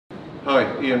Hi,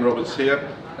 Iain Roberts here,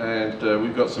 and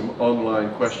we've got some online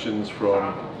questions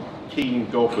from keen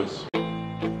golfers.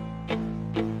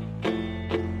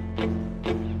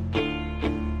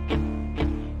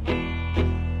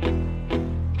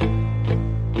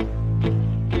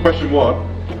 Question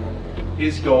 1,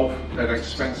 is golf an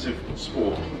expensive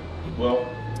sport? Well,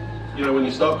 you know, when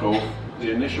you start golf,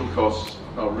 the initial costs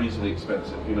are reasonably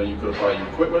expensive. You know, you've got to buy your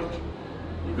equipment,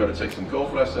 you've got to take some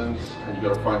golf lessons, and you've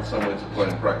got to find somewhere to play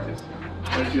and practice.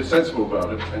 And if you're sensible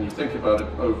about it and you think about it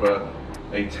over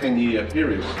a 10-year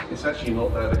period, it's actually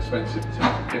not that expensive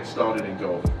to get started in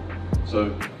golf.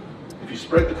 So if you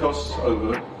spread the costs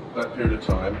over that period of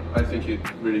time, I think it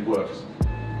really works.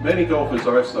 Many golfers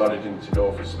I've started into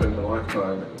golf have spent a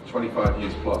lifetime, 25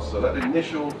 years plus, so that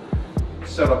initial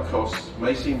setup costs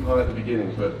may seem high at the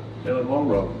beginning, but in the long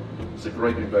run, it's a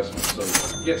great investment.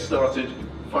 So get started,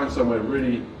 find somewhere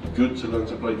really good to learn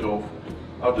to play golf.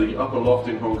 The Upper Loft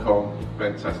in Hong Kong,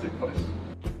 fantastic place.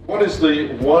 What is the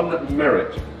one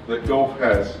merit that golf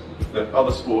has that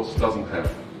other sports doesn't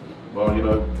have? Well, you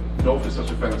know, golf is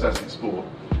such a fantastic sport.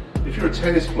 If you're a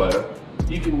tennis player,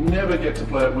 you can never get to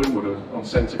play at Wimbledon on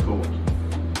centre court.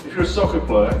 If you're a soccer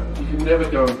player, you can never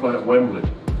go and play at Wembley.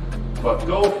 But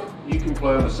golf, you can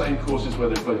play on the same courses where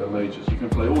they play the majors. You can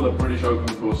play all the British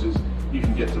Open courses, you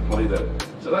can get to play there.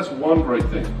 So that's one great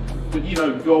thing. But you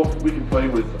know, golf, we can play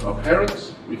with our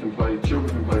parents, children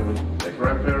can play with their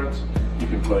grandparents, you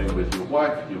can play with your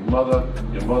wife, your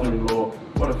mother-in-law.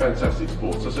 What a fantastic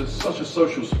sport. So it's such a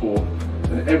social sport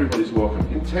and everybody's welcome.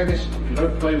 In tennis, if you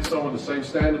don't play with someone the same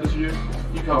standard as you,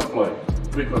 you can't play.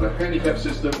 We've got a handicap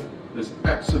system that's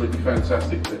absolutely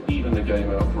fantastic to even the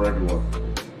game out for everyone.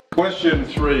 Question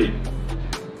 3,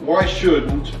 why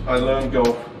shouldn't I learn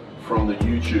golf from the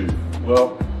YouTube?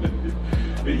 Well,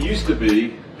 it used to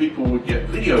be people would get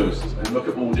videos and look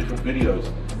at all different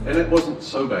videos, and it wasn't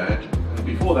so bad. And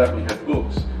before that we had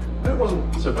books. That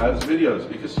wasn't so bad as videos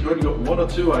because you only got 1 or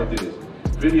 2 ideas.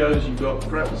 Videos, you've got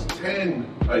perhaps 10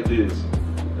 ideas.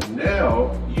 And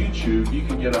now, YouTube, you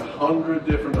can get 100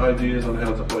 different ideas on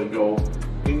how to play golf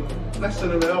in less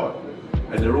than an hour.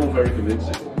 And they're all very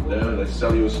convincing. They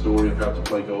sell you a story of how to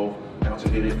play golf, how to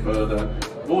hit it further,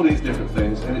 all these different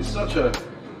things. And it's such a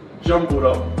jumbled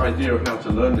up idea of how to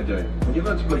learn the game. When you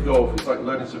learn to play golf, it's like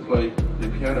learning to play the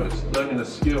piano. It's learning a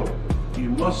skill. You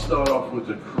must start off with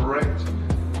the correct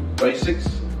basics,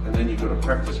 and then you've got to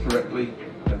practice correctly.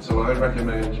 And so I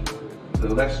recommend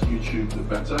the less YouTube, the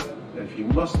better. And if you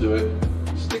must do it,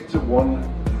 stick to one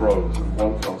approach and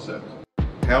one concept.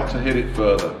 How to hit it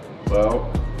further?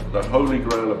 Well, the holy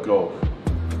grail of golf.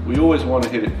 We always want to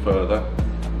hit it further.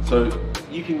 So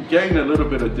you can gain a little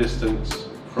bit of distance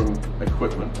from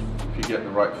equipment if you get the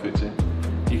right fitting.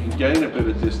 You can gain a bit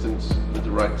of distance with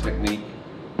the right technique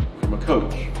from a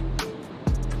coach.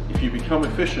 If you become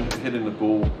efficient at hitting the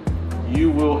ball, you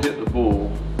will hit the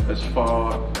ball as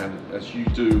far and as you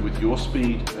do with your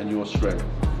speed and your strength.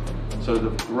 So the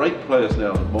great players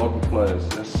now, the modern players,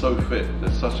 they're so fit,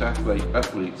 they're such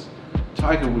athletes.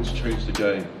 Tiger Woods changed the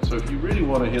game. So if you really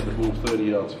want to hit the ball 30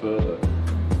 yards further,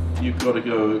 you've got to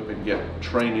go and get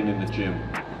training in the gym.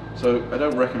 So I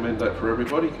don't recommend that for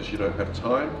everybody because you don't have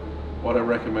time. What I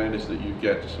recommend is that you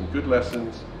get some good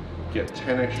lessons, get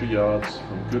 10 extra yards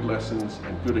from good lessons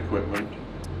and good equipment,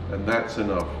 and that's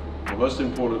enough. The most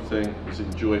important thing is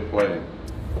enjoy playing.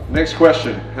 Next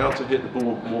question, how to hit the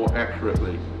ball more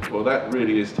accurately? Well, that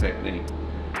really is technique.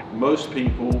 Most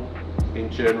people, in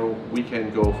general,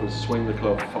 weekend golfers, swing the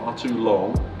club far too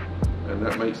long, and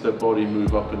that makes their body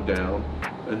move up and down,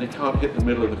 and they can't hit the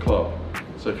middle of the club.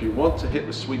 So if you want to hit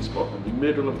the sweet spot in the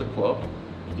middle of the club,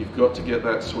 you've got to get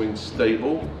that swing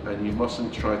stable, and you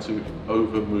mustn't try to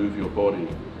over move your body.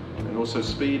 And also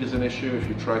speed is an issue. If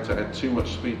you try to add too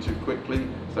much speed too quickly,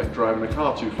 it's like driving a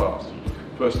car too fast.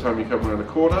 First time you come around a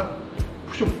corner,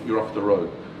 you're off the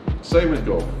road. Same with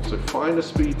golf. So find a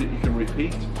speed that you can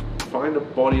repeat, find a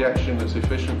body action that's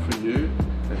efficient for you,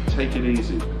 and take it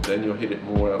easy. Then you'll hit it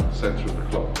more out the center of the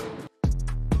club.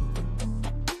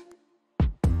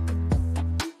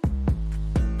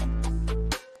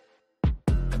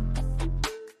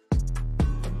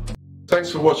 Thanks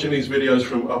for watching these videos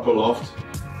from Upper Loft.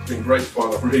 It's been great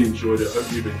fun, I've really enjoyed it, I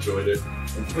hope you've enjoyed it.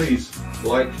 And please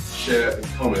like, share and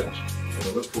comment, and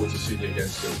I look forward to seeing you again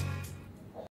soon.